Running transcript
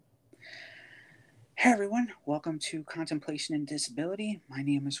Hey everyone, welcome to Contemplation and Disability. My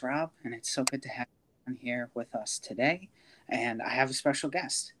name is Rob, and it's so good to have you on here with us today. And I have a special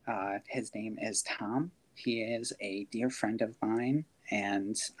guest. His name is Tom. He is a dear friend of mine,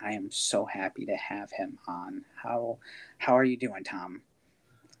 and I am so happy to have him on. How are you doing, Tom?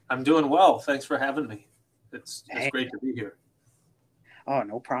 I'm doing well. Thanks for having me. It's Hey, great to be here. oh,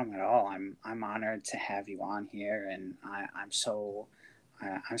 no problem at all. I'm honored to have you on here, and I'm so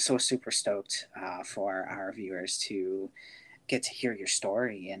super stoked for our viewers to get to hear your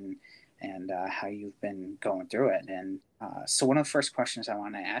story and how you've been going through it. And so, one of the first questions I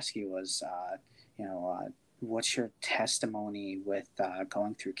want to ask you was, what's your testimony with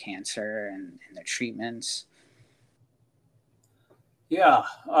going through cancer and the treatments? Yeah.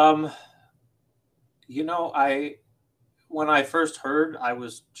 I when I first heard, I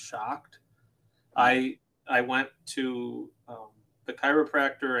was shocked. Mm, I I went to the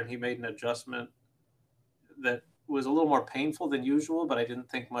chiropractor and he made an adjustment that was a little more painful than usual, but I didn't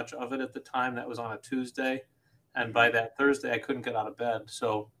think much of it at the time. That was on a Tuesday, and by mm, that Thursday, I couldn't get out of bed.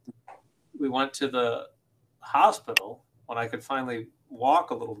 So we went to the hospital when I could finally walk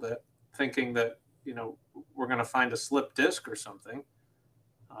a little bit, thinking that we're going to find a slip disc or something.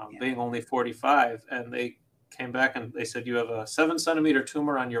 yeah. Being only 45, and they came back and they said you have a 7 centimeter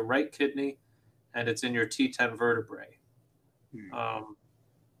tumor on your right kidney, and it's in your T10 vertebrae. Mm, Um,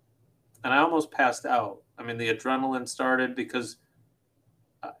 and I almost passed out. I mean, the adrenaline started because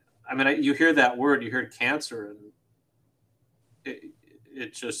you hear that word, you hear cancer, and it,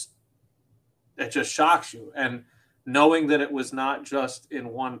 it just it just shocks you. And knowing that it was not just in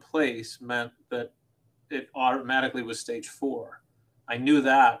one place meant that it automatically was stage 4. I knew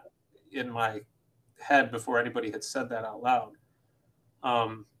that in my head before anybody had said that out loud.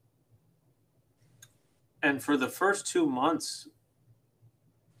 Um, and for the first 2 months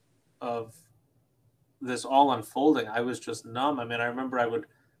of this all unfolding, I was just numb. I mean, I remember I would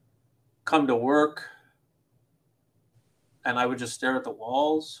come to work and I would just stare at the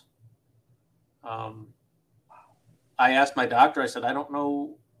walls. Um, I asked my doctor, I said, I don't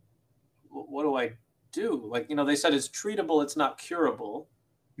know, what do I do? Like, they said it's treatable, it's not curable.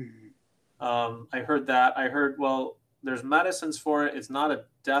 mm, I heard that. I heard, well, there's medicines for it. It's not a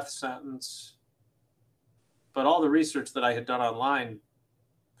death sentence. But all the research that I had done online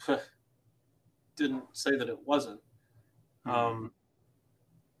didn't say that it wasn't. mm, Um,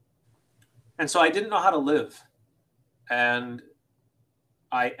 and so I didn't know how to live. And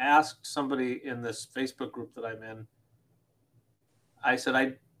I asked somebody in this Facebook group that I'm in, I said,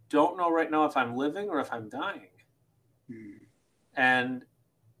 I don't know right now if I'm living or if I'm dying. mm, And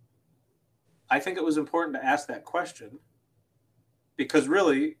I think it was important to ask that question because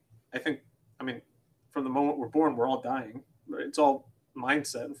really, I think, I mean, from the moment we're born, we're all dying. Right? It's all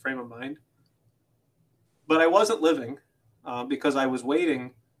mindset and frame of mind. But I wasn't living because I was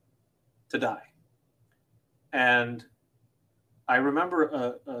waiting to die. And I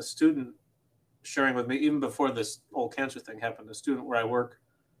remember a student sharing with me, even before this whole cancer thing happened, a student where I work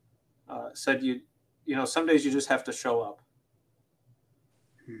said, some days you just have to show up,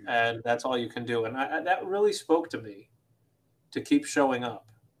 mm, and that's all you can do. And that really spoke to me to keep showing up.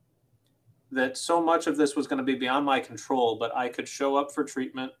 That so much of this was going to be beyond my control, but I could show up for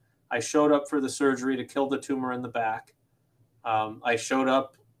treatment. I showed up for the surgery to kill the tumor in the back. I showed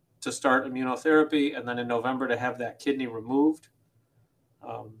up to start immunotherapy, and then in November to have that kidney removed.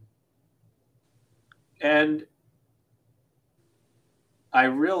 Um, and I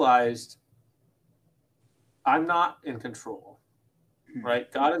realized I'm not in control, mm,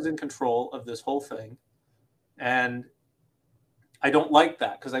 right? God is in control of this whole thing. And I don't like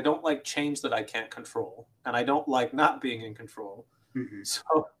that because I don't like change that I can't control. And I don't like not being in control. mm,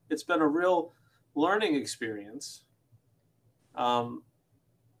 So it's been a real learning experience um,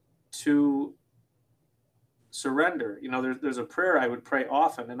 to surrender. There's a prayer I would pray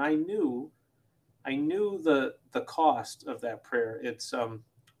often, and I knew the cost of that prayer. It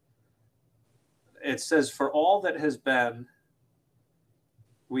says, "For all that has been,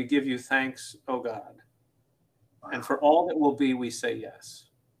 we give you thanks, O God, and wow. for all that will be, we say yes."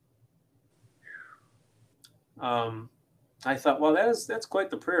 Um, I thought, well, that's quite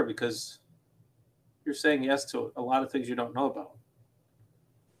the prayer because you're saying yes to a lot of things you don't know about.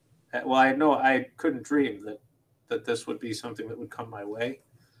 Well, I know I couldn't dream that this would be something that would come my way.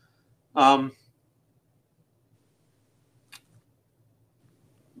 Um,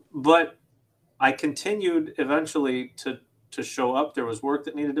 but I continued eventually to show up. There was work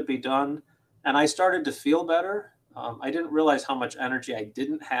that needed to be done, and I started to feel better. I didn't realize how much energy I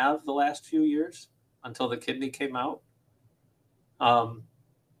didn't have the last few years until the kidney came out. Um,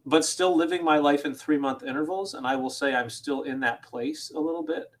 but still living my life in 3-month intervals. And I will say I'm still in that place a little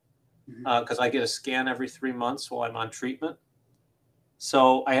bit Mhm. because I get a scan every 3 months while I'm on treatment.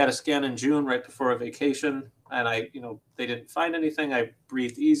 So I had a scan in June right before a vacation, and they didn't find anything. I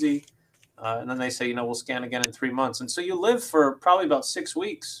breathed easy. And then they say, we'll scan again in 3 months. And so you live for probably about 6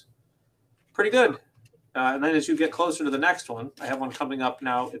 weeks. Pretty good. And then as you get closer to the next one, I have one coming up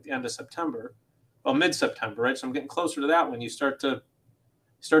now at the end of September, well, mid-September, right? So I'm getting closer to that one. You start to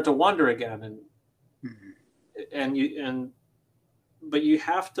wonder again, Mhm. but you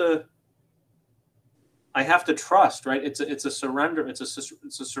have to. I have to trust, right? It's a surrender. It's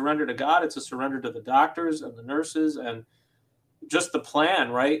a surrender to God. It's a surrender to the doctors and the nurses and just the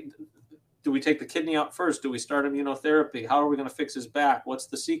plan, right? Do we take the kidney out first? Do we start immunotherapy? How are we going to fix his back? What's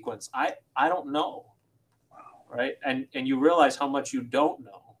the sequence? I don't know, Wow. right? And you realize how much you don't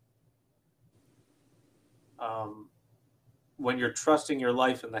know um, when you're trusting your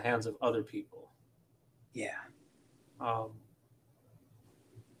life in the hands of other people. Yeah. Um,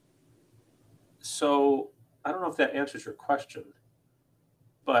 so I don't know if that answers your question,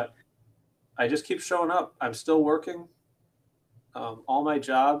 but I just keep showing up. I'm still working all my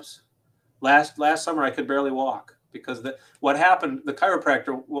jobs. Last summer, I could barely walk because what happened. The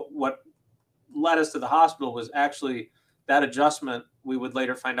chiropractor, what led us to the hospital was actually that adjustment. We would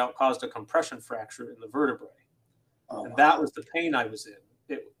later find out caused a compression fracture in the vertebrae, Oh, and that wow. was the pain I was in.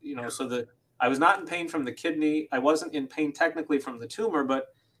 I was not in pain from the kidney. I wasn't in pain technically from the tumor,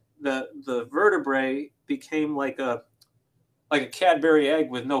 but the vertebrae became like a Cadbury egg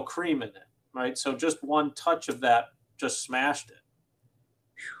with no cream in it, right? So just one touch of that just smashed it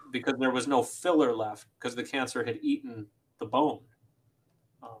because there was no filler left because the cancer had eaten the bone.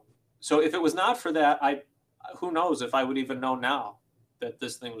 Um, so if it was not for that, who knows if I would even know now that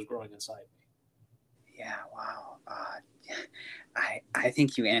this thing was growing inside me. Yeah. Wow. I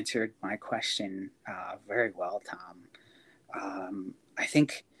think you answered my question very well, Tom. I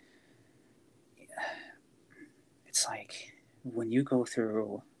think it's like when you go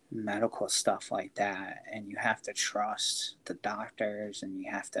through medical stuff like that, and you have to trust the doctors, and you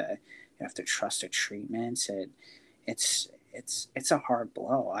have to trust the treatments. It's a hard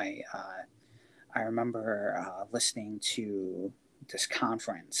blow. I remember listening to this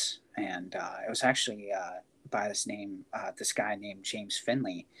conference, and it was actually by this guy named James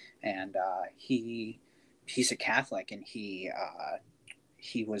Finley, and he's a Catholic, and he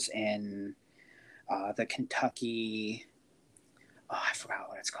was in the Kentucky. Oh, I forgot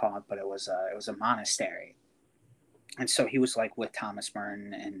what it's called, but it was a monastery, and so he was like with Thomas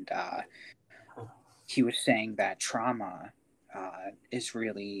Merton, and he was saying that trauma is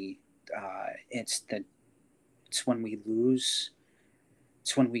really it's when we lose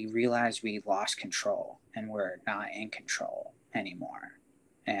it's when we realize we lost control and we're not in control anymore.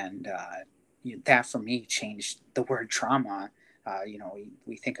 And that for me changed the word trauma.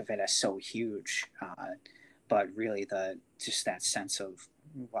 We think of it as so huge, but really the just that sense of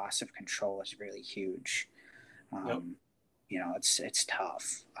loss of control is really huge. Yep. It's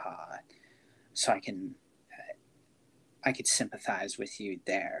tough. So I could sympathize with you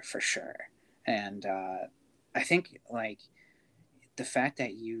there for sure. And I think like the fact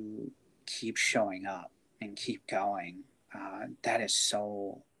that you keep showing up and keep going, that is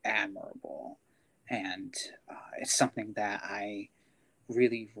so admirable. And it's something that I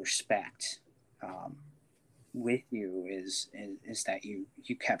really respect with you is that you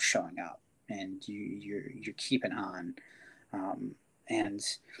kept showing up and you're keeping on. Um, and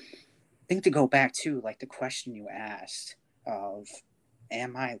I think to go back to like the question you asked of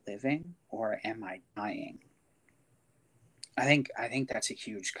am I living or am I dying? I think that's a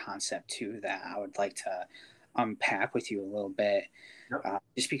huge concept too that I would like to unpack with you a little bit, Yep.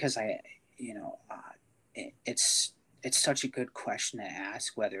 just because it's such a good question to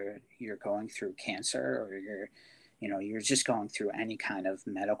ask whether you're going through cancer or you're just going through any kind of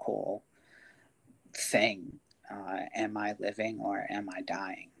medical thing. Am I living or am I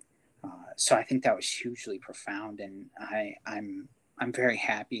dying? So I think that was hugely profound, and I'm very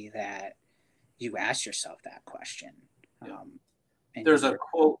happy that you asked yourself that question. Yeah. Um, and you There's a were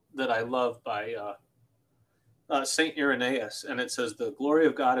quote that I love by Saint Irenaeus, and it says, "The glory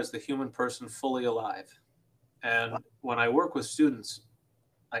of God is the human person fully alive." And when I work with students,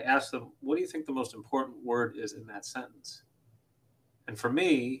 I ask them, "What do you think the most important word is in that sentence?" And for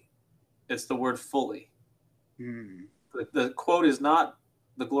me, it's the word fully. mm, The quote is not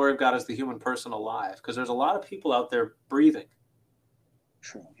the glory of God is the human person alive, because there's a lot of people out there breathing,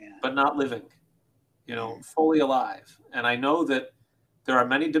 true, yeah. but not living, Mm, fully alive. And I know that there are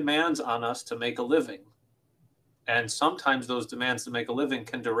many demands on us to make a living, And sometimes those demands to make a living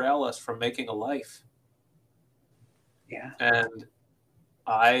can derail us from making a life. Yeah. And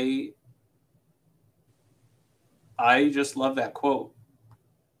I just love that quote,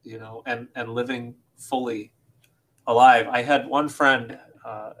 and living fully alive. I had one friend,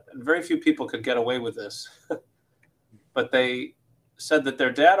 and very few people could get away with this, but they said that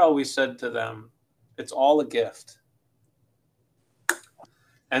their dad always said to them, "It's all a gift."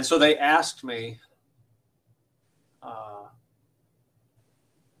 And so they asked me, uh,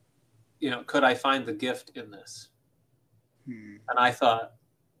 could I find the gift in this? Hmm. And I thought,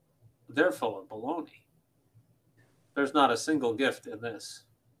 they're full of baloney. There's not a single gift in this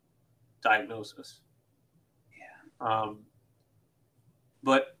diagnosis. Yeah.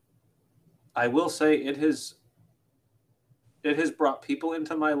 But I will say it has brought people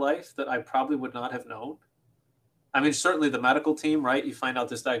into my life that I probably would not have known. I mean, certainly the medical team, right? You find out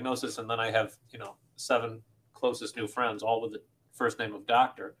this diagnosis, and then I have, 7 closest new friends, all with the first name of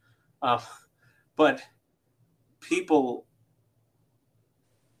doctor. Uh, but people,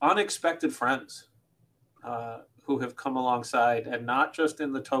 unexpected friends, who have come alongside, and not just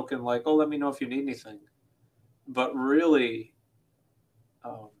in the token, like, oh, let me know if you need anything, but really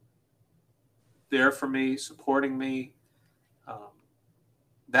um, there for me, supporting me. Um,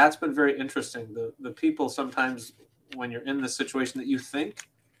 that's been very interesting. The people sometimes, when you're in the situation that you think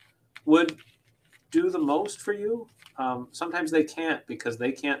would do the most for you, sometimes they can't, because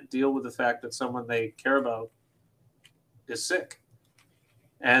they can't deal with the fact that someone they care about is sick.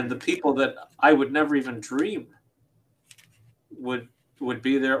 And the people that I would never even dream would would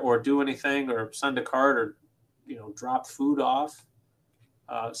be there or do anything or send a card or drop food off.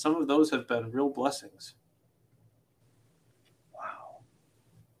 Some of those have been real blessings. Wow.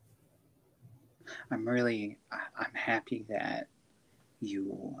 I'm happy that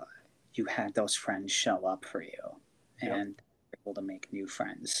you you had those friends show up for you Yep. and able to make new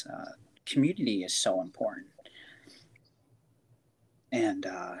friends. Community is so important, and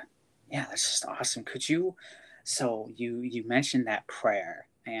yeah, that's just awesome. Could you? So you mentioned that prayer,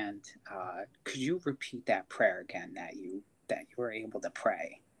 and could you repeat that prayer again that you were able to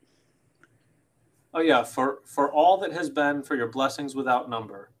pray? Oh yeah, for all that has been, for your blessings without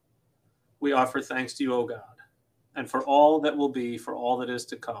number, we offer thanks to you, O God. And for all that will be, for all that is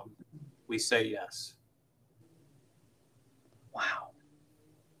to come, we say yes. Wow,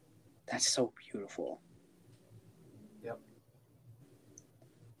 that's so beautiful. Yep.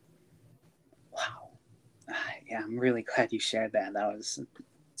 Wow. Yeah, I'm really glad you shared that.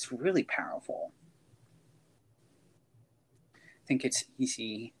 It's really powerful. I think it's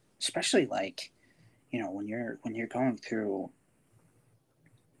easy, especially like when you're going through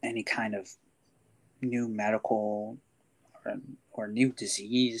any kind of new medical or, or new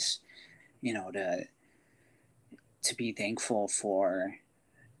disease, to be thankful for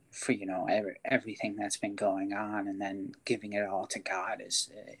everything that's been going on, and then giving it all to God is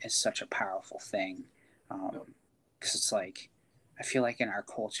such a powerful thing. Yep. Because it's like, I feel like in our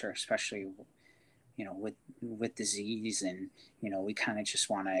culture, especially with disease, and we kind of just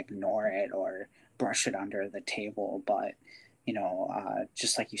want to ignore it or brush it under the table. But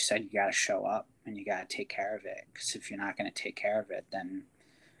just like you said, you got to show up and you got to take care of it, because if you're not going to take care of it, then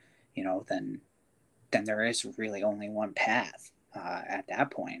you know then then there is really only one path at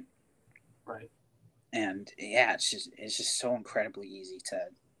that point. Right. And yeah, it's just so incredibly easy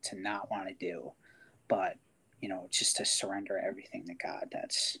to not want to do, but just to surrender everything to God.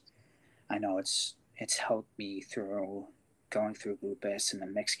 That's I know it's helped me through going through lupus and the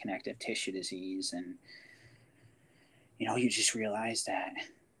mixed connective tissue disease. And you just realize that,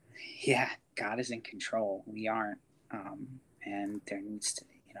 yeah, God is in control, we aren't. And there needs to,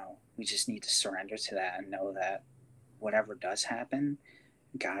 we just need to surrender to that and know that whatever does happen,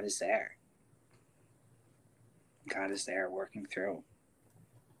 God is there. God is there working through.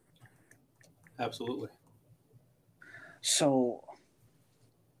 Absolutely. So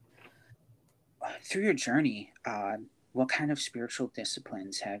through your journey, what kind of spiritual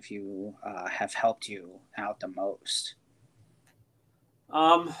disciplines have helped you out the most?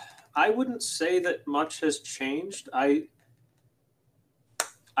 Um, I wouldn't say that much has changed. I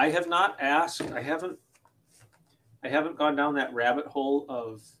have not asked. I haven't gone down that rabbit hole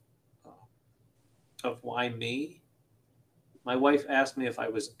of why me. My wife asked me if I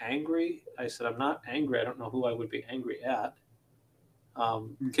was angry. I said, I'm not angry. I don't know who I would be angry at.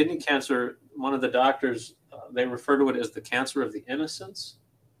 Kidney cancer, one of the doctors, they refer to it as the cancer of the innocents.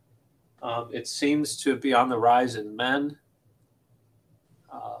 It seems to be on the rise in men,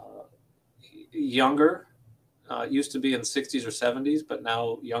 uh, younger. Used to be in the 60s or 70s, but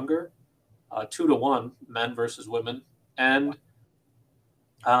now younger. 2-to-1, men versus women, and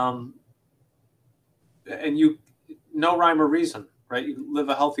um, you, no rhyme or reason, right? You live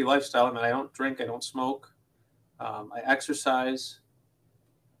a healthy lifestyle. I mean, I don't drink, I don't smoke, I exercise,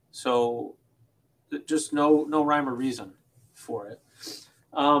 so just no rhyme or reason for it.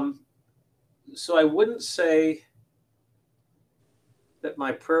 So I wouldn't say that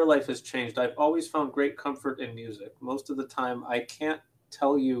my prayer life has changed. I've always found great comfort in music. Most of the time, I can't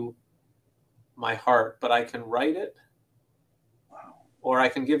tell you my heart, but I can write it, or I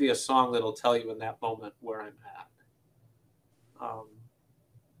can give you a song that'll tell you in that moment where I'm at.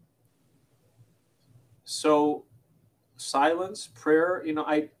 So silence, prayer,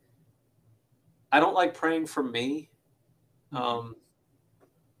 I don't like praying for me.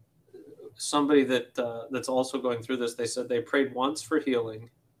 Somebody that's also going through this, they said they prayed once for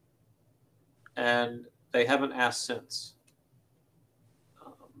healing and they haven't asked since.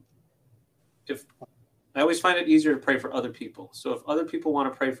 If I always find it easier to pray for other people. So if other people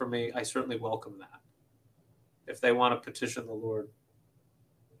want to pray for me, I certainly welcome that. If they want to petition the Lord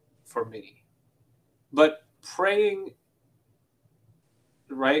for me. But praying,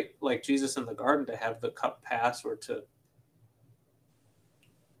 right, like Jesus in the garden, to have the cup pass or to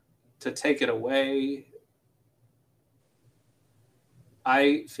take it away,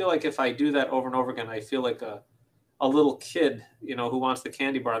 I feel like if I do that over and over again, I feel like a little kid, who wants the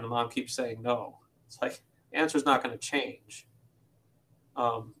candy bar and the mom keeps saying no. It's like the answer's not going to change.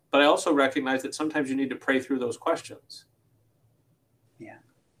 But I also recognize that sometimes you need to pray through those questions. Yeah.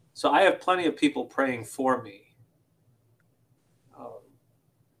 So I have plenty of people praying for me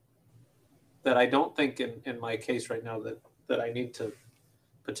that I don't think in my case right now that I need to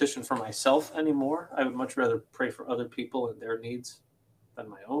petition for myself anymore. I would much rather pray for other people and their needs than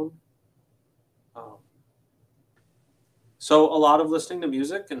my own. So a lot of listening to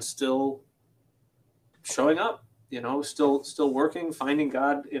music and still showing up, still working, finding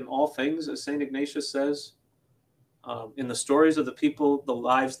God in all things, as St. Ignatius says, in the stories of the people, the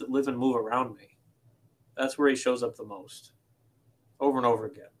lives that live and move around me. That's where he shows up the most, over and over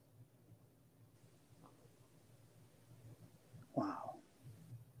again. Wow.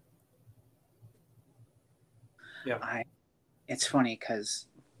 Yeah. It's funny because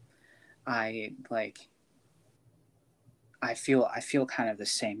I feel kind of the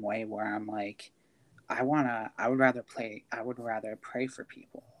same way where I'm like, I would rather pray for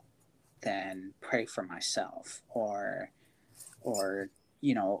people than pray for myself, or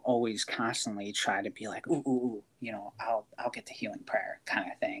always constantly try to be like, ooh, I'll get the healing prayer kind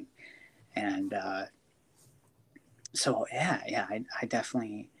of thing. And so yeah, I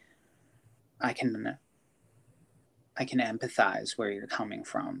definitely, I can empathize where you're coming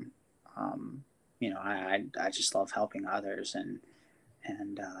from. I just love helping others, and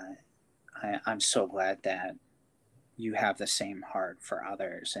I'm so glad that you have the same heart for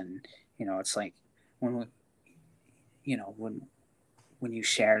others. And it's like when we, when you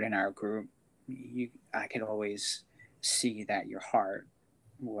shared in our group, I could always see that your heart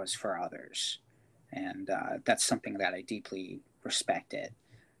was for others, and that's something that I deeply respected.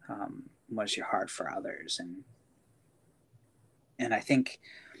 Was your heart for others, and I think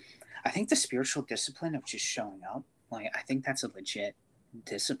the spiritual discipline of just showing up, like, I think that's a legit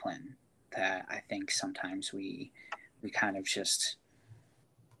discipline that I think sometimes we kind of just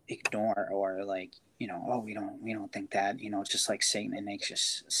ignore, or like, oh, we don't think that, just like Saint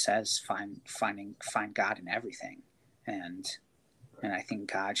Ignatius says, find God in everything. And I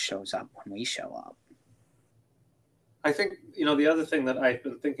think God shows up when we show up. I think, the other thing that I've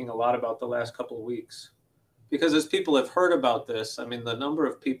been thinking a lot about the last couple of weeks, because as people have heard about this, I mean, the number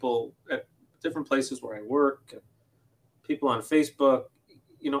of people at different places where I work, people on Facebook,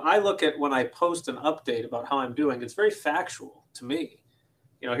 I look at when I post an update about how I'm doing, it's very factual to me.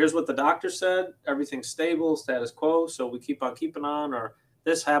 Here's what the doctor said, everything's stable, status quo, so we keep on keeping on, or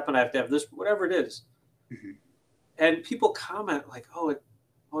this happened, I have to have this, whatever it is. Mm-hmm. And people comment like, oh,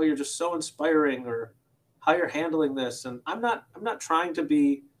 you're just so inspiring, or how you're handling this. And I'm not trying to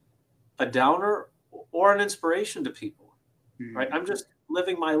be a downer or an inspiration to people, Mm-hmm. right? I'm just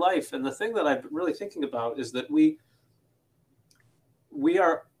living my life. And the thing that I've been really thinking about is that we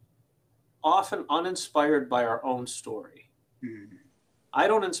are often uninspired by our own story. Mm-hmm. I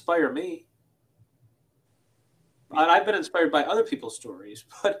don't inspire me. I've been inspired by other people's stories,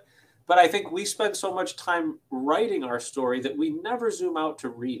 but I think we spend so much time writing our story that we never zoom out to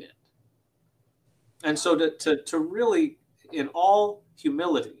read it. And so to really, in all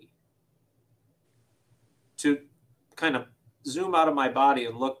humility, to kind of zoom out of my body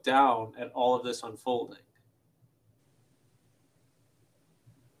and look down at all of this unfolding,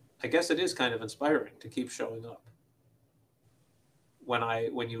 I guess it is kind of inspiring to keep showing up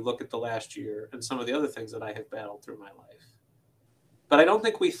when you look at the last year and some of the other things that I have battled through my life. But I don't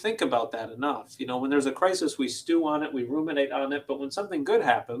think we think about that enough. When there's a crisis, we stew on it, we ruminate on it. But when something good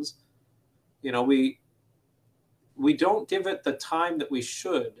happens, we don't give it the time that we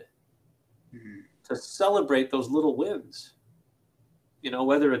should to celebrate those little wins.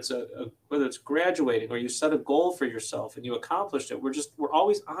 Whether it's whether it's graduating or you set a goal for yourself and you accomplished it, we're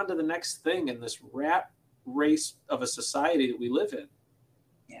always on to the next thing in this rat race of a society that we live in.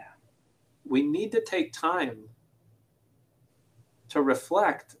 Yeah. We need to take time to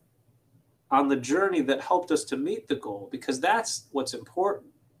reflect on the journey that helped us to meet the goal, because that's what's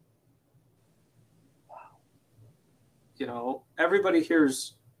important. Wow. Everybody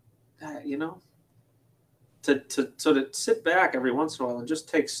hears that, to sit back every once in a while and just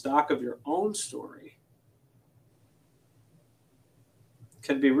take stock of your own story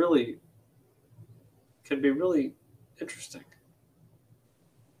can be really interesting.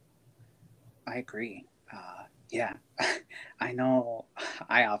 I agree. Yeah, I know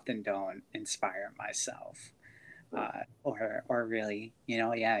I often don't inspire myself, or really,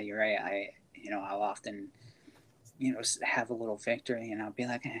 yeah, you're right. I'll often, have a little victory, and I'll be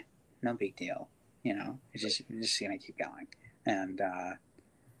like, no big deal. It's just gonna keep going, and I,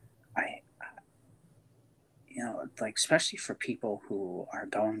 like especially for people who are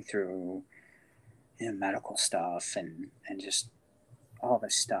going through, medical stuff and just all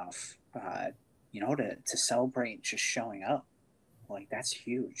this stuff. To celebrate just showing up, like that's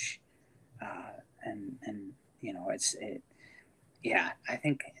huge. And yeah, I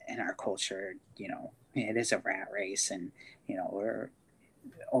think in our culture, it is a rat race, and we're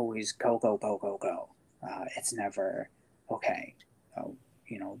always go go go go go. It's never okay. Oh,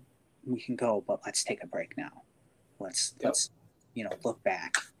 we can go, but let's take a break now. Let's look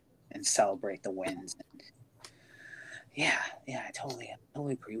back and celebrate the wins. And yeah, I totally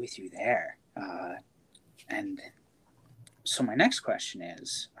agree with you there. And so my next question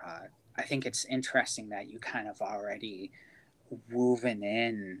is, I think it's interesting that you kind of already woven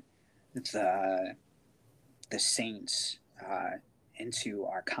in the saints into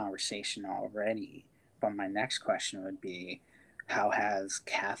our conversation already. But my next question would be, how has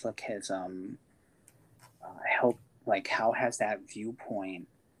Catholicism helped? Like, how has that viewpoint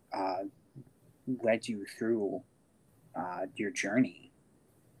led you through your journey?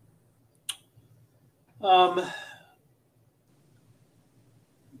 The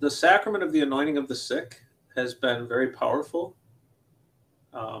sacrament of the anointing of the sick has been very powerful.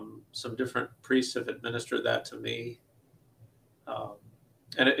 Some different priests have administered that to me. And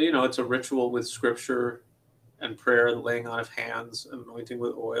it's a ritual with scripture and prayer, the laying on of hands, anointing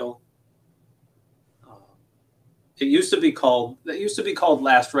with oil. It used to be called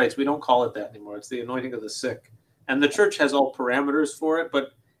last rites. We don't call it that anymore. It's the anointing of the sick. And the church has all parameters for it,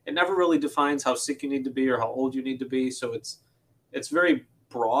 but it never really defines how sick you need to be or how old you need to be. So it's very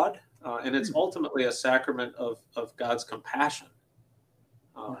broad, and it's ultimately a sacrament of God's compassion.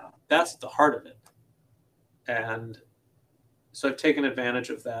 That's at the heart of it. And so I've taken advantage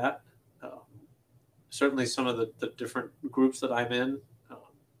of that. Certainly some of the different groups that I'm in,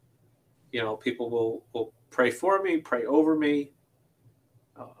 people will pray for me, pray over me.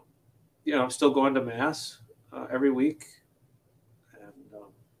 I'm still going to Mass every week and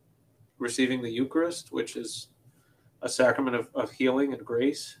receiving the Eucharist, which is a sacrament of healing and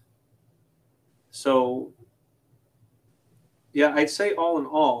grace. So, yeah, I'd say all in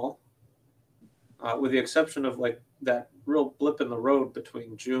all, with the exception of like that real blip in the road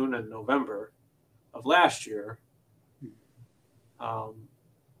between June and November of last year,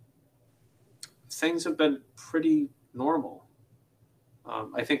 things have been pretty normal.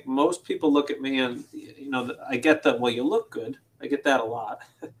 I think most people look at me and, I get that, well, you look good. I get that a lot.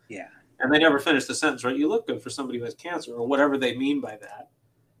 Yeah. And they never finish the sentence, right? You look good for somebody who has cancer, or whatever they mean by that.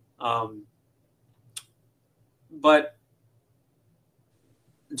 But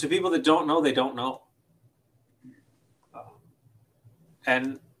to people that don't know, they don't know.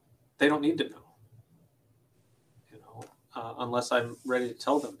 And they don't need to know, unless I'm ready to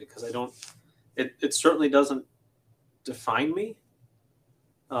tell them, because it certainly doesn't define me.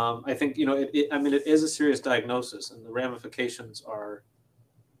 I think, it is a serious diagnosis, and the ramifications are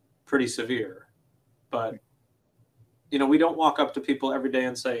pretty severe. But, we don't walk up to people every day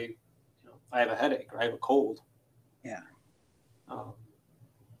and say, I have a headache or I have a cold. Yeah.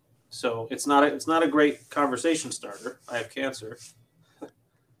 So it's not a great conversation starter. I have cancer.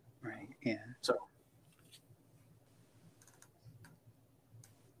 Right. Yeah. So.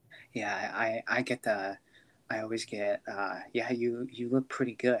 Yeah, I get I always get, yeah, you look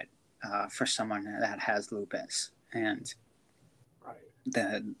pretty good for someone that has lupus, and Right.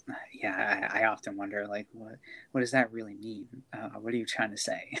 the yeah, I often wonder like what does that really mean? What are you trying to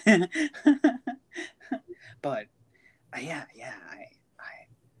say? But yeah,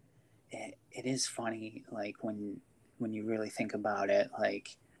 it is funny like when you really think about it,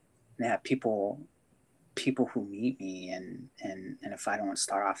 like yeah, people who meet me and if I don't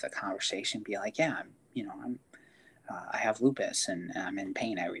start off the conversation, be like, yeah, I'm I have lupus and I'm in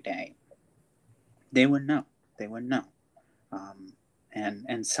pain every day. They wouldn't know. They wouldn't know. Um,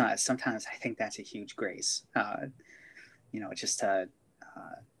 and so, sometimes I think that's a huge grace. Just to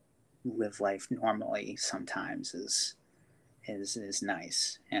uh, live life normally sometimes is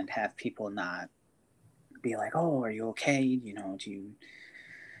nice, and have people not be like, oh, are you okay? Do you?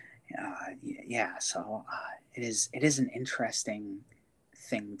 Yeah. So it is an interesting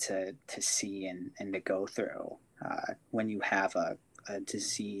thing to see and to go through when you have a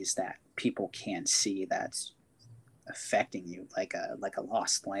disease that people can't see that's affecting you like a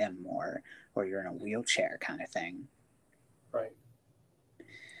lost limb or you're in a wheelchair kind of thing. Right. Yeah,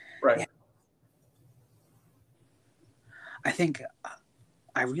 Right. I think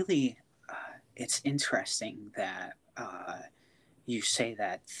I really it's interesting that you say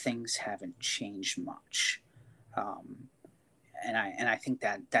that things haven't changed much, um, and I think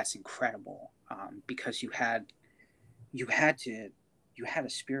that that's incredible because you had to you had a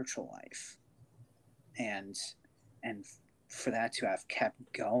spiritual life and and for that to have kept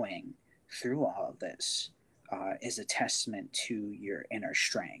going through all of this is a testament to your inner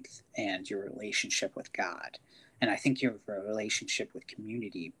strength and your relationship with God. And I think your relationship with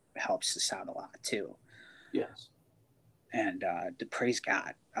community helps us out a lot too. Yes. And to praise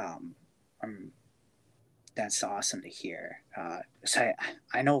God, um, that's awesome to hear. So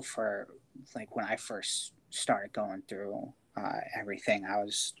I know for like when I first started going through everything,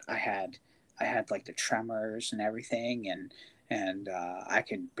 I had like the tremors and everything, and I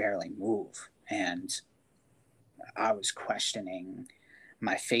could barely move, and I was questioning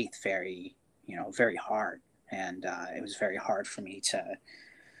my faith very hard, and it was very hard for me to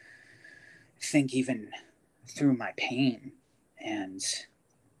think even through my pain, and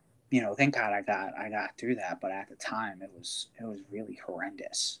thank God I got through that. But at the time, it was really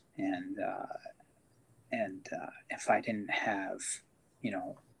horrendous, and if I didn't have, you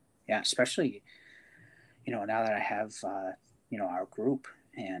know, yeah, especially now that I have our group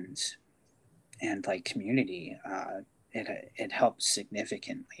and like community, it helps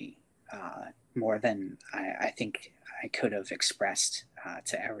significantly more than I think I could have expressed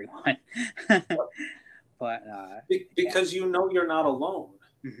to everyone. But yeah, Because you're not alone.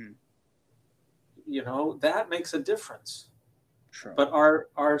 hmm That makes a difference. true. But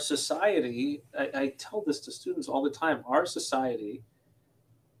our society, I tell this to students all the time, our society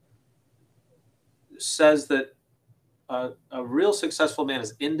says that a real successful man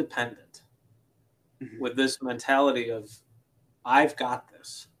is independent, Hmm. with this mentality of I've got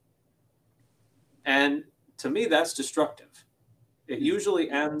this. And to me, that's destructive. It Hmm. usually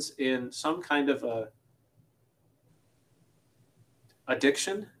ends in some kind of a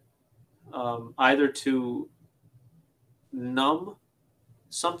addiction, either to numb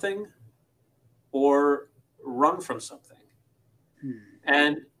something or run from something. Hmm.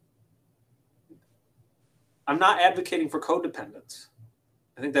 And I'm not advocating for codependence.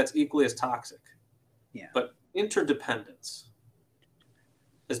 I think that's equally as toxic. Yeah. But interdependence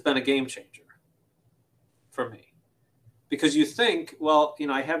has been a game changer for me, because you think, well,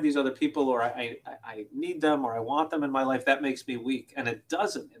 I have these other people, or I need them, or I want them in my life. That makes me weak. And it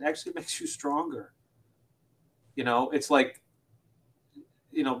doesn't. It actually makes you stronger. It's like,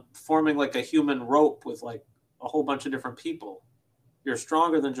 forming like a human rope with like a whole bunch of different people. You're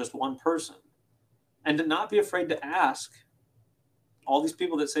stronger than just one person. And to not be afraid to ask all these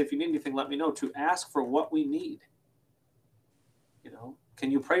people that say, if you need anything, let me know, to ask for what we need. Can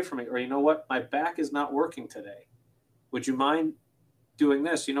you pray for me? Or, what, my back is not working today. Would you mind doing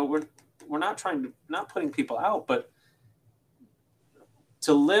this? We're not putting people out, but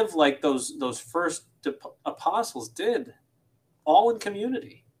to live like those first apostles did, all in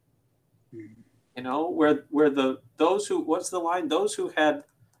community. Hmm. Where those who, what's the line? Those who had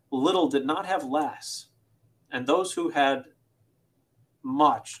little did not have less, and those who had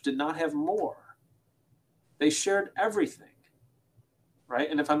much did not have more. They shared everything, right?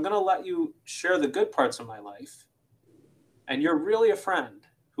 And if I'm going to let you share the good parts of my life, and you're really a friend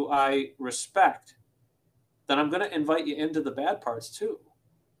who I respect, then I'm going to invite you into the bad parts too.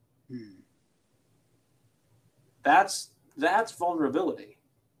 Hmm. That's vulnerability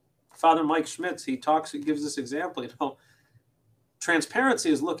Father Mike Schmitz, he gives this example,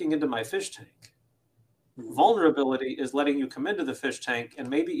 transparency is looking into my fish tank. Vulnerability is letting you come into the fish tank and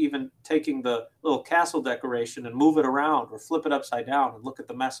maybe even taking the little castle decoration and move it around or flip it upside down and look at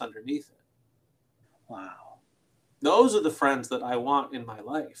the mess underneath it. Wow. Those are the friends that I want in my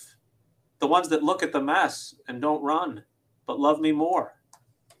life. The ones that look at the mess and don't run, but love me more.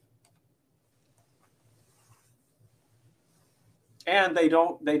 And they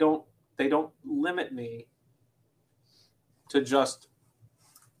don't limit me to just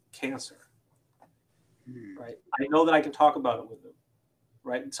cancer. Right. I know that I can talk about it with them.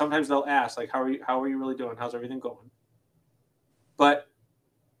 Right. Sometimes they'll ask, like, how are you really doing? How's everything going? But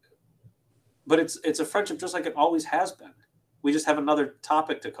it's a friendship just like it always has been. We just have another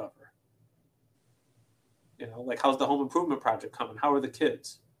topic to cover. Like, how's the home improvement project coming? How are the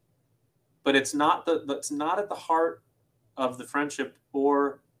kids? But it's not at the heart of the friendship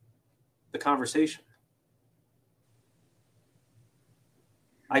or the conversation.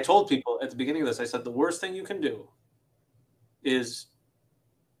 I told people at the beginning of this, I said, the worst thing you can do is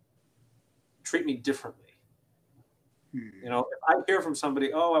treat me differently. If I hear from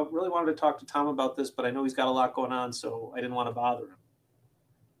somebody, oh, I really wanted to talk to Tom about this, but I know he's got a lot going on, so I didn't want to bother him.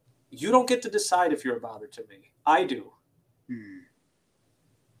 You don't get to decide if you're a bother to me. I do.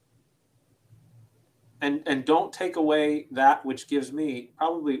 And don't take away that which gives me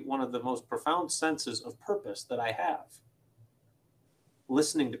probably one of the most profound senses of purpose that I have.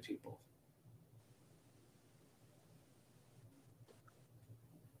 Listening to people.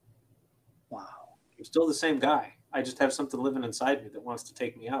 Wow. I'm still the same guy. I just have something living inside me that wants to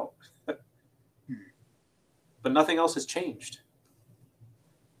take me out. But nothing else has changed.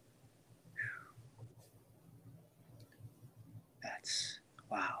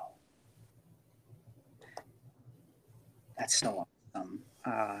 Wow. That's so awesome.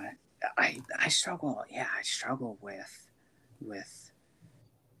 I struggle. Yeah, I struggle with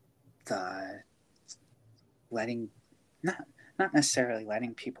the letting, not necessarily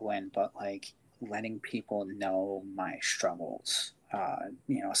letting people in, but like letting people know my struggles.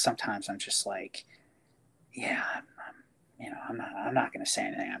 Sometimes I'm just like, yeah, I'm not going to say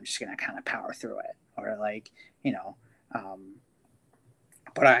anything. I'm just going to kind of power through it, or like,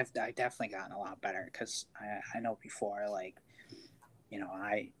 but I definitely gotten a lot better because I know before, like,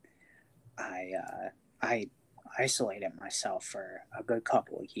 I isolated myself for a good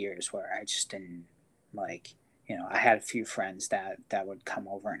couple of years where I just didn't, like, I had a few friends that would come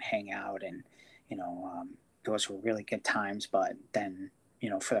over and hang out, and those were really good times. But then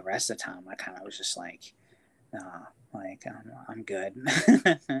for the rest of the time, I kind of was just like, like I'm good.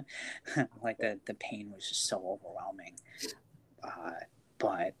 Like the pain was just so overwhelming.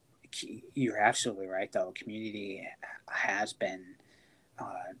 But you're absolutely right, though. Community has been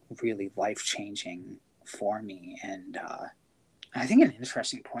really life-changing for me. And I think an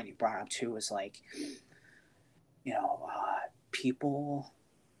interesting point you brought up too is like, people,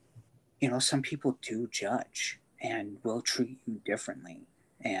 some people do judge and will treat you differently.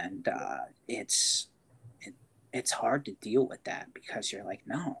 And it's hard to deal with that because you're like,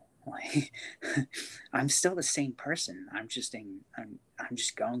 no, like I'm still the same person. I'm just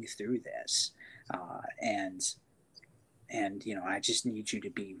going through this, and I just need you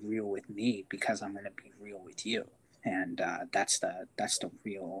to be real with me because I'm going to be real with you, and that's the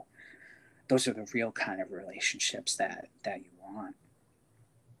real. Those are the real kind of relationships that you want,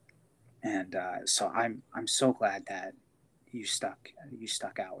 and so I'm so glad that you stuck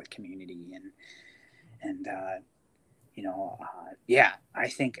out with community, and yeah, I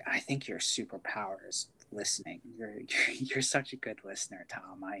think your superpower is listening. You're such a good listener,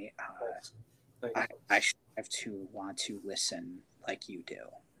 Tom. I strive to want to listen like you do.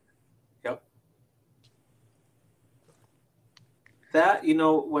 Yep. That,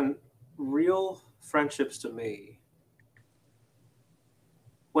 when real friendships to me,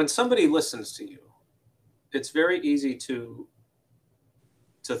 when somebody listens to you, it's very easy to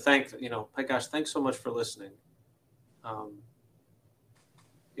thank, my gosh, thanks so much for listening. I'll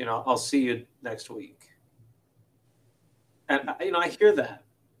see you next week. And, I hear that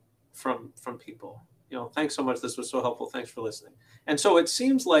from people, thanks so much. This was so helpful. Thanks for listening. And so it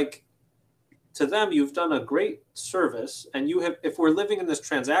seems like to them, you've done a great service, and you have, if we're living in this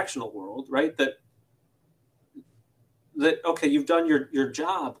transactional world, right, that okay, you've done your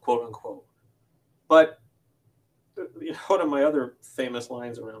job, quote unquote. But one of my other famous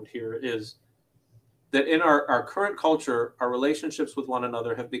lines around here is that in our current culture, our relationships with one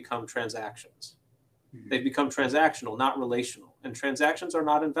another have become transactions. Mm-hmm. They've become transactional, not relational. And transactions are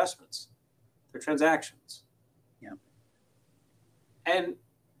not investments. They're transactions. Yeah. And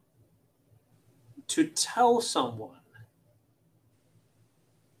to tell someone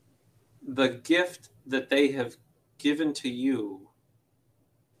the gift that they have given to you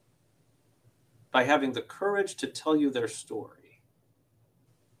by having the courage to tell you their story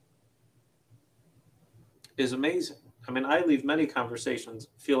is amazing. I mean, I leave many conversations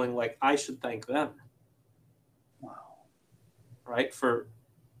feeling like I should thank them. Wow. Right? For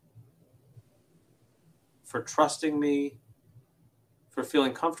trusting me, for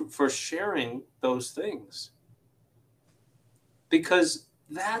feeling comfortable, for sharing those things. Because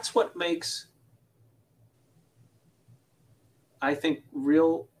that's what makes, I think,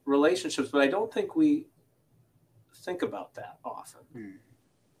 real relationships, but I don't think we think about that often. Mm.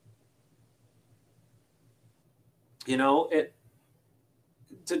 You know,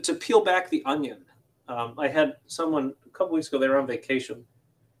 to peel back the onion. I had someone a couple weeks ago, they were on vacation,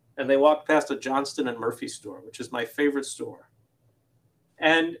 and they walked past a Johnston and Murphy store, which is my favorite store.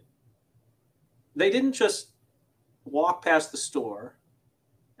 And they didn't just walk past the store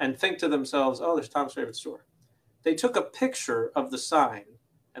and think to themselves, oh, there's Tom's favorite store. They took a picture of the sign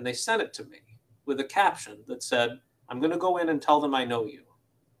and they sent it to me with a caption that said, I'm going to go in and tell them I know you.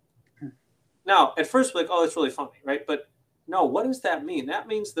 Now, at first, we're like, oh, that's really funny, right? But no, what does that mean? That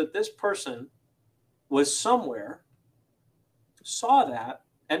means that this person was somewhere, saw that,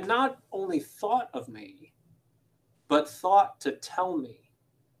 and not only thought of me, but thought to tell me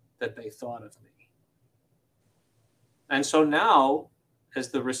that they thought of me. And so now, as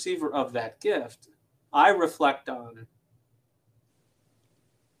the receiver of that gift, I reflect on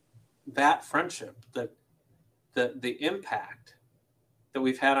that friendship, that the impact that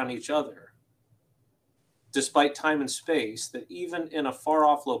we've had on each other, despite time and space, that even in a far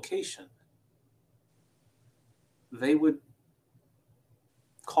off location, they would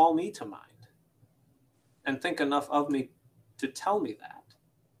call me to mind and think enough of me to tell me that.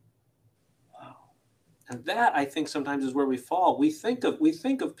 Wow. And that, I think, sometimes is where we fall. We think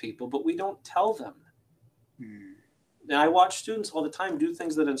of people, but we don't tell them. Mm. And I watch students all the time do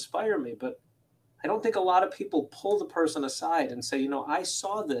things that inspire me, but I don't think a lot of people pull the person aside and say, you know, I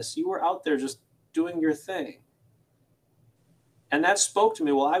saw this. You were out there just doing your thing. And that spoke to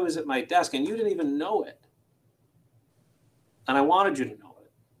me while I was at my desk, and you didn't even know it. And I wanted you to know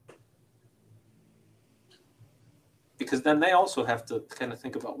it. Because then they also have to kind of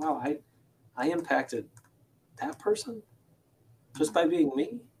think about, wow, I impacted that person just by being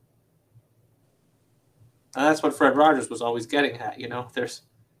me. And that's what Fred Rogers was always getting at. You know, there's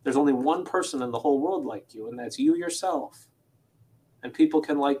only one person in the whole world like you, and that's you yourself. And people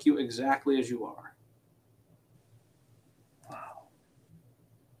can like you exactly as you are. Wow.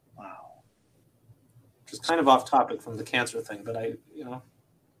 Wow. Just kind of off topic from the cancer thing, but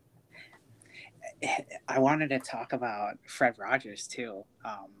I wanted to talk about Fred Rogers too.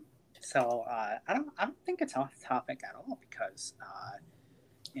 So I don't think it's off topic at all because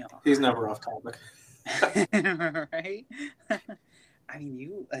he's never off topic. Right? I mean,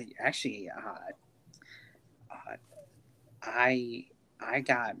 you actually, I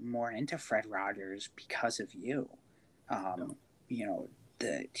got more into Fred Rogers because of you. You know,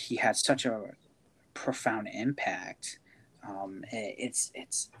 that he had such a profound impact.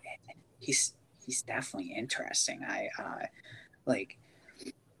 He's definitely interesting. Like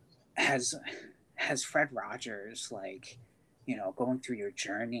has Fred Rogers, like, you know, going through your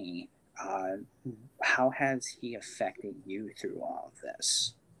journey. How has he affected you through all of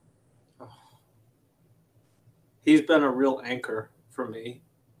this? He's been a real anchor for me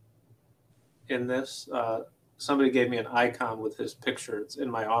in this. Somebody gave me an icon with his picture. It's in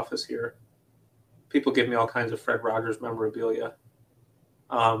my office here. People give me all kinds of Fred Rogers memorabilia.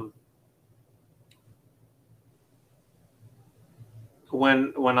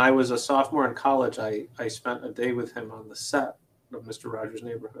 When I was a sophomore in college, I spent a day with him on the set of Mr. Rogers'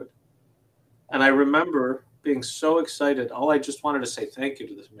 Neighborhood. And I remember being so excited. I just wanted to say thank you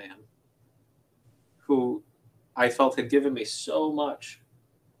to this man who I felt had given me so much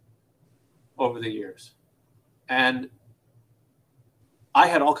over the years. And I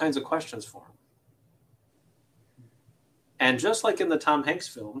had all kinds of questions for him. And just like in the Tom Hanks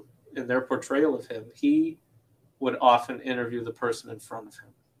film, in their portrayal of him, he would often interview the person in front of him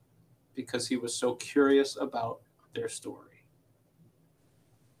because he was so curious about their story.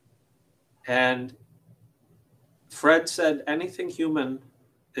 And Fred said anything human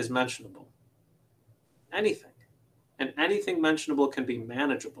is mentionable. Anything. And anything mentionable can be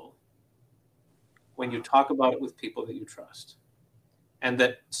manageable when you talk about it with people that you trust. And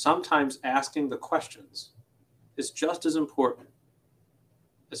that sometimes asking the questions is just as important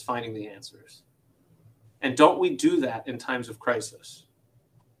as finding the answers. And don't we do that in times of crisis?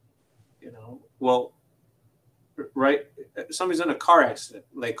 You know, Well, right, somebody's in a car accident.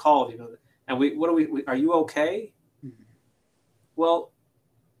 They called, and what do we are you okay? Mm-hmm. Well,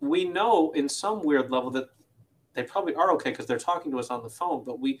 we know in some weird level that they probably are okay because they're talking to us on the phone,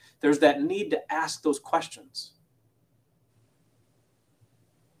 but there's that need to ask those questions.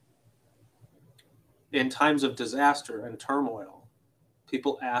 In times of disaster and turmoil,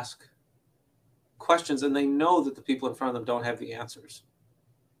 people ask questions and they know that the people in front of them don't have the answers.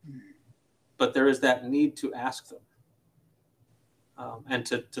 But there is that need to ask them. And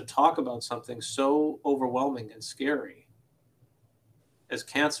to talk about something so overwhelming and scary as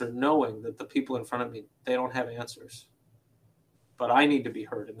cancer, knowing that the people in front of me, they don't have answers. But I need to be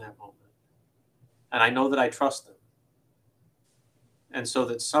heard in that moment. And I know that I trust them. And so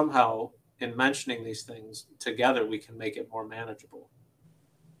that somehow in mentioning these things together, we can make it more manageable.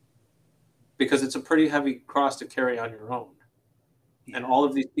 Because it's a pretty heavy cross to carry on your own. Yeah. And all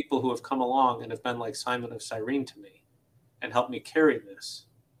of these people who have come along and have been like Simon of Cyrene to me and helped me carry this,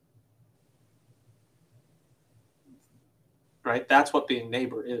 right? That's what being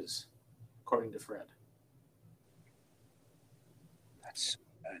neighbor is, according to Fred. That's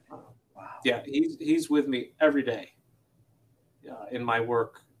good. Wow. Yeah, he's with me every day in my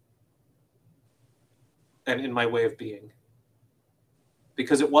work and in my way of being.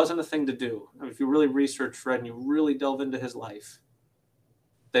 Because it wasn't a thing to do. I mean, if you really research Fred and you really delve into his life,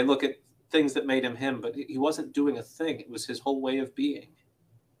 they look at things that made him him, but he wasn't doing a thing. It was his whole way of being.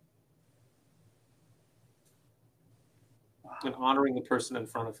 Wow. And honoring the person in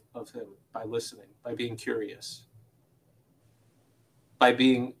front of him by listening, by being curious, by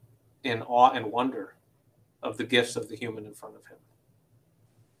being in awe and wonder of the gifts of the human in front of him.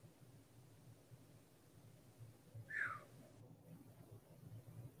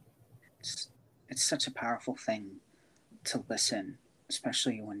 It's such a powerful thing to listen,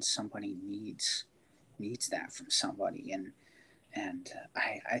 especially when somebody needs that from somebody. And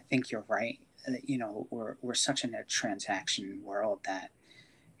I think you're right. We're such in a transaction world that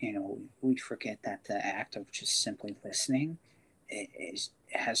we forget that the act of just simply listening it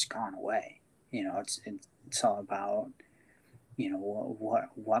has gone away. It's all about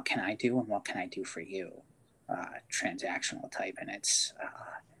what can I do and what can I do for you, transactional type, and it's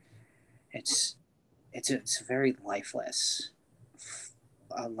it's very lifeless,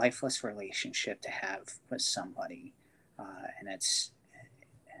 a lifeless relationship to have with somebody, and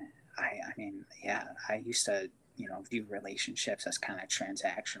I mean, yeah, I used to view relationships as kind of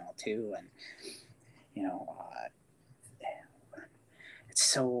transactional too, and you know, it's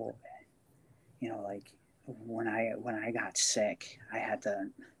so like when I got sick, I had to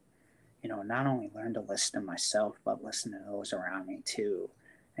not only learn to listen to myself but listen to those around me too,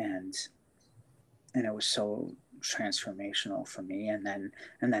 and it was so transformational for me. And then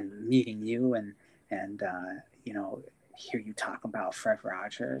meeting you and hear you talk about Fred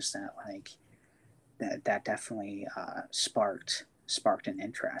Rogers, that like that definitely sparked an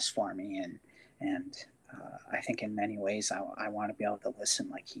interest for me, and I think in many ways I want to be able to listen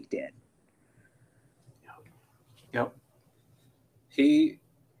like he did. Yep.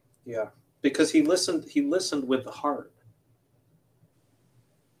 Because he listened with the heart.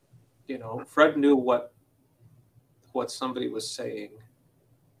 Fred knew what somebody was saying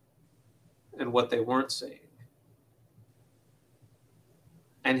and what they weren't saying.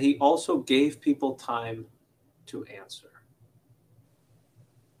 And he also gave people time to answer,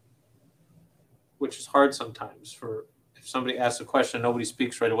 which is hard sometimes. If somebody asks a question, nobody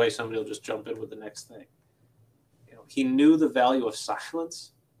speaks right away, somebody will just jump in with the next thing. He knew the value of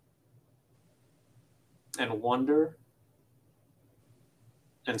silence and wonder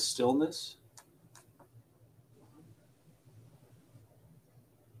and stillness.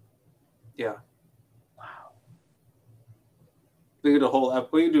 Yeah. Wow. We could do a whole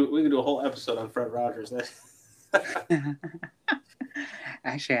episode on Fred Rogers.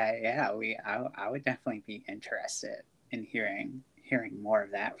 Actually, I would definitely be interested in hearing more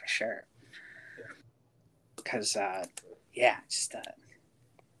of that for sure. Because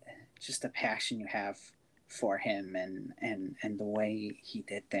just the passion you have for him and the way he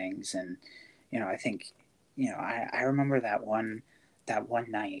did things, and I think I remember that one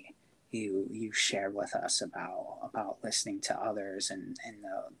night you shared with us about listening to others and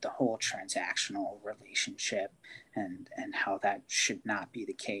the whole transactional relationship and how that should not be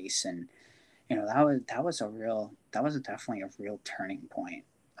the case. And that was definitely a real turning point,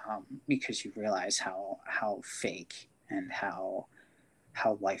 because you realize how fake and how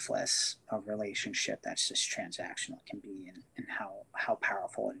lifeless a relationship that's just transactional can be, and how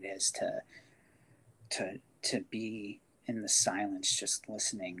powerful it is to be in the silence just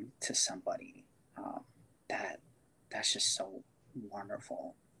listening to somebody, um, that that's just so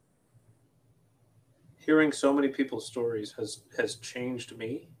wonderful. Hearing so many people's stories has changed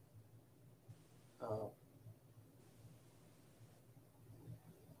me. Uh,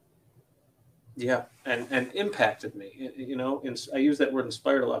 yeah, and impacted me. You know, I use that word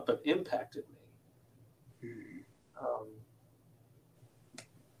inspired a lot, but impacted me. Mm. Um,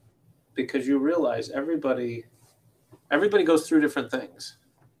 because you realize everybody goes through different things.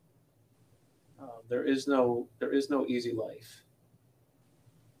 There is no easy life.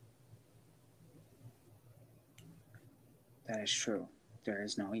 That is true. There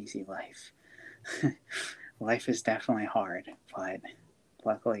is no easy life. Life is definitely hard, but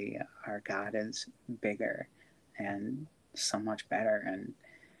luckily our God is bigger and so much better. And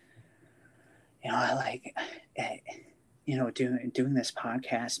I like it, doing this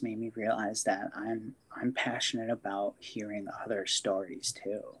podcast made me realize that I'm passionate about hearing other stories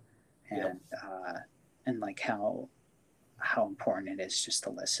too, Yep. and and like how important it is just to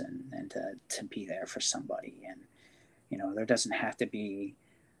listen and to be there for somebody. And there doesn't have to be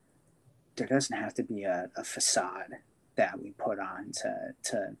a facade that we put on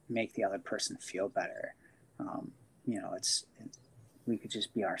to make the other person feel better. Um, it's we could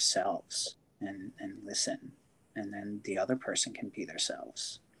just be ourselves and listen, and then the other person can be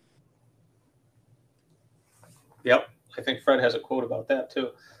themselves. Yep. I think Fred has a quote about that too.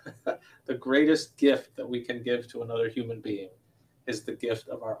 The greatest gift that we can give to another human being is the gift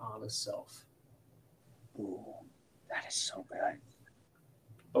of our honest self. Ooh, that is so good.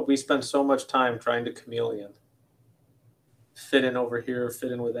 But we spend so much time trying to chameleon, fit in over here,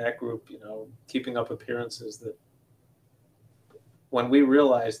 fit in with that group, keeping up appearances, that when we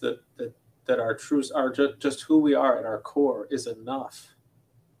realize that our truths are just who we are at our core is enough,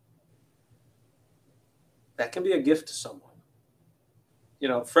 that can be a gift to someone.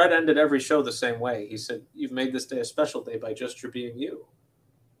 Fred ended every show the same way. He said, "You've made this day a special day by just your being you.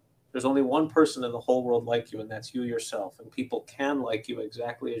 There's only one person in the whole world like you, and that's you yourself. And people can like you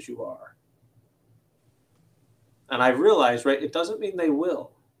exactly as you are." And I realized, right, it doesn't mean they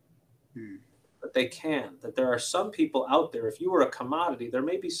will, Hmm. but they can. That there are some people out there, if you were a commodity, there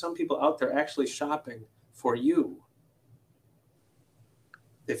may be some people out there actually shopping for you.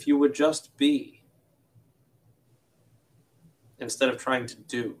 If you would just be, instead of trying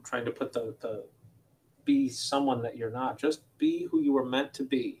to put the be someone that you're not, just be who you were meant to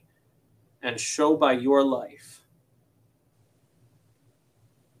be and show by your life,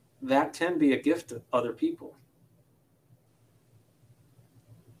 that can be a gift to other people.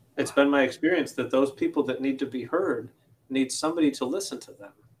 It's been my experience that those people that need to be heard need somebody to listen to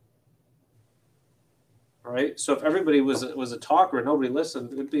them. Right? So if everybody was a talker and nobody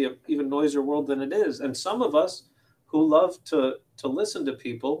listened, it would be an even noisier world than it is. And some of us who love to listen to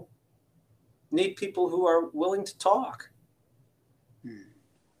people need people who are willing to talk. Hmm.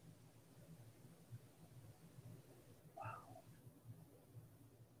 Wow.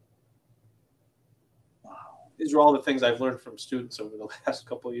 Wow. These are all the things I've learned from students over the last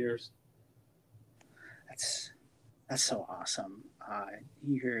couple of years. That's that's so awesome.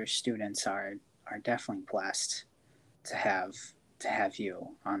 Your students are definitely blessed to have to have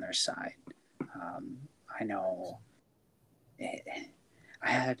you on their side. I know it, I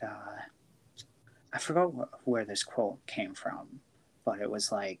had I forgot where this quote came from, but it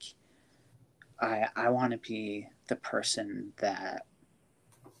was like I want to be the person that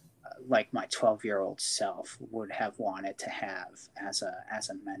like my 12-year-old self would have wanted to have as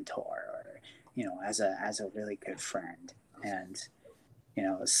a mentor, or as a really good friend. And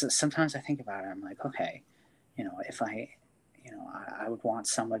so sometimes I think about it, I'm like, okay, if I would want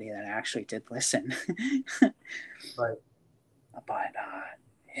somebody that actually did listen. Right. But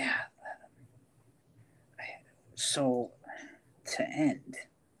yeah, so to end,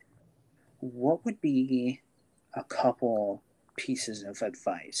 what would be a couple pieces of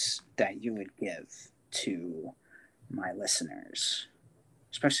advice that you would give to my listeners,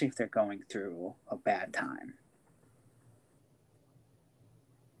 especially if they're going through a bad time?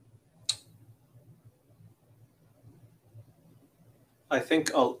 I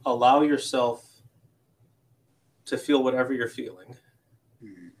think allow yourself to feel whatever you're feeling,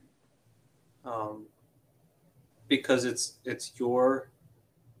 Mm. um, because it's your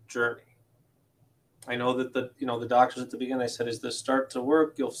journey. I know that the doctors at the beginning, they said, as this start to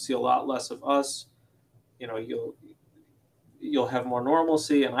work, you'll see a lot less of us. You'll have more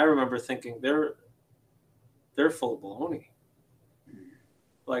normalcy. And I remember thinking they're full of baloney. Mm.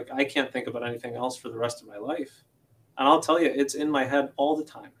 Like, I can't think about anything else for the rest of my life. And I'll tell you, it's in my head all the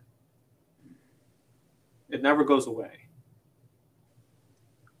time. It never goes away.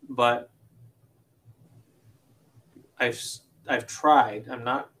 But I've I've tried. I'm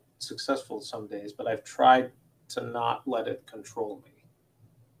not successful some days, but I've tried to not let it control me,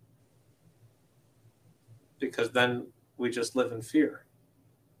 because then we just live in fear.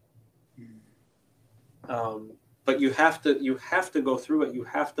 But you have to go through it. You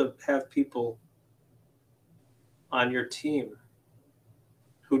have to have people on your team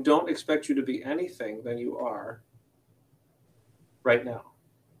who don't expect you to be anything than you are right now.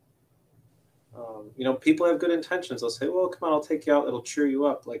 People have good intentions. They'll say, well, come on, I'll take you out. It'll cheer you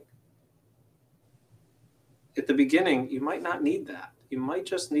up. Like, at the beginning, you might not need that. You might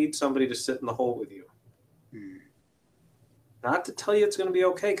just need somebody to sit in the hole with you. Not to tell you it's going to be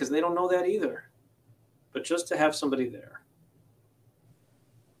okay, because they don't know that either, but just to have somebody there.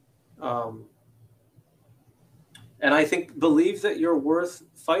 And I think, believe that you're worth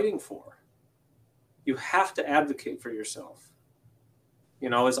fighting for. You have to advocate for yourself.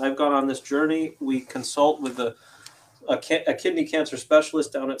 As I've gone on this journey, we consult with a kidney cancer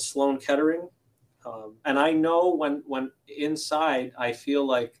specialist down at Sloan Kettering. And I know when inside I feel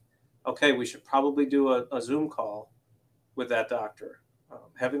like, okay, we should probably do a Zoom call with that doctor.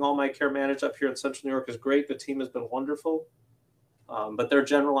 Having all my care managed up here in Central New York is great. The team has been wonderful. But they're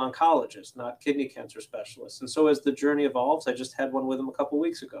general oncologists, not kidney cancer specialists. And so as the journey evolves, I just had one with them a couple of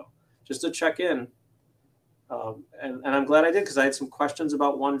weeks ago, just to check in. And I'm glad I did, because I had some questions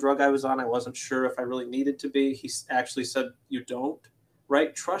about one drug I was on. I wasn't sure if I really needed to be. He actually said, you don't,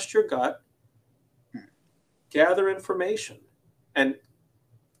 right? Trust your gut, gather information, and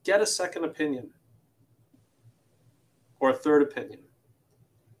get a second opinion or a third opinion,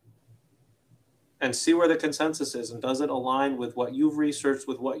 and see where the consensus is, and does it align with what you've researched,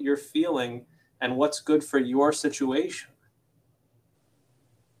 with what you're feeling, and what's good for your situation.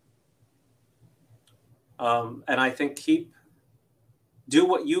 And I think do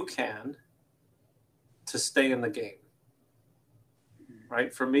what you can to stay in the game,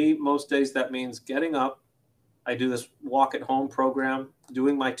 right? For me, most days that means getting up. I do this walk at home program,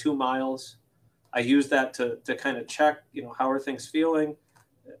 doing my 2 miles. I use that to kind of check, how are things feeling?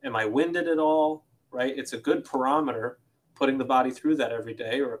 Am I winded at all? Right? It's a good parameter, putting the body through that every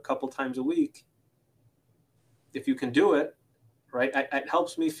day or a couple times a week. If you can do it, right? It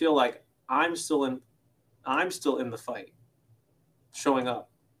helps me feel like I'm still in the fight, showing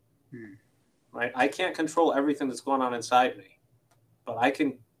up. Right? I can't control everything that's going on inside me, but I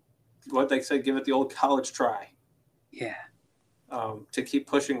can, what they say, give it the old college try. Yeah. To keep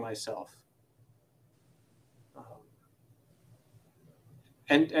pushing myself.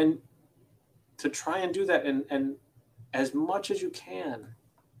 And to try and do that, and as much as you can,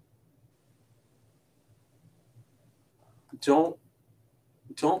 don't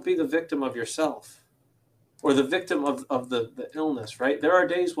be the victim of yourself, or the victim of the illness, right? There are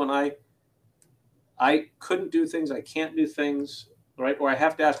days when I couldn't do things, I can't do things, right? Or I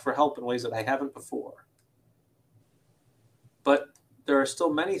have to ask for help in ways that I haven't before. But there are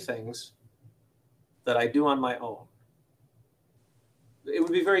still many things that I do on my own. It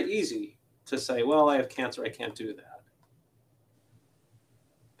would be very easy to say, well, I have cancer, I can't do that.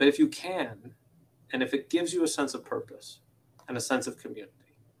 But if you can, and if it gives you a sense of purpose and a sense of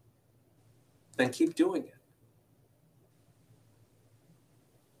community, then keep doing it.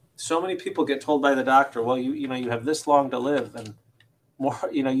 So many people get told by the doctor, well, you have this long to live, and more,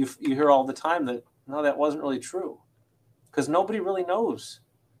 you hear all the time that, no, that wasn't really true, because nobody really knows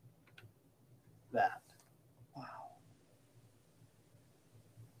that. Wow.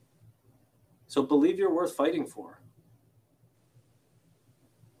 So believe you're worth fighting for.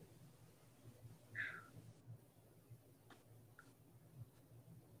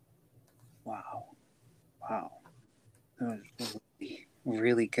 Wow. That was really,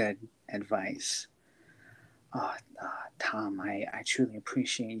 really good advice. Tom, I truly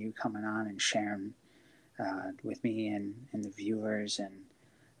appreciate you coming on and sharing with me and the viewers, and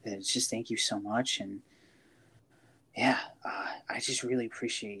just thank you so much. And yeah, I just really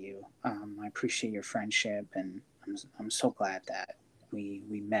appreciate you. I appreciate your friendship, and I'm so glad that we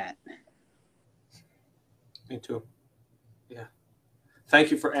met. Me too. Yeah.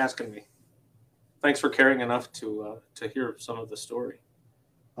 Thank you for asking me. Thanks for caring enough to hear some of the story.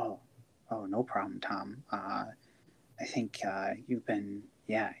 Oh, no problem, Tom. I think you've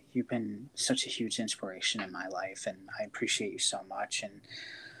been such a huge inspiration in my life, and I appreciate you so much. And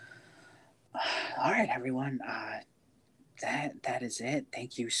all right, everyone, that is it.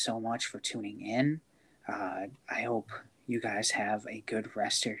 Thank you so much for tuning in. I hope you guys have a good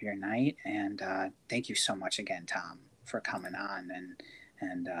rest of your night, and thank you so much again, Tom, for coming on.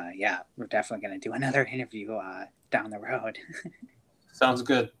 And yeah, we're definitely going to do another interview down the road. Sounds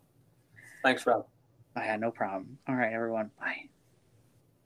good. Thanks, Rob. I had no problem. All right, everyone. Bye.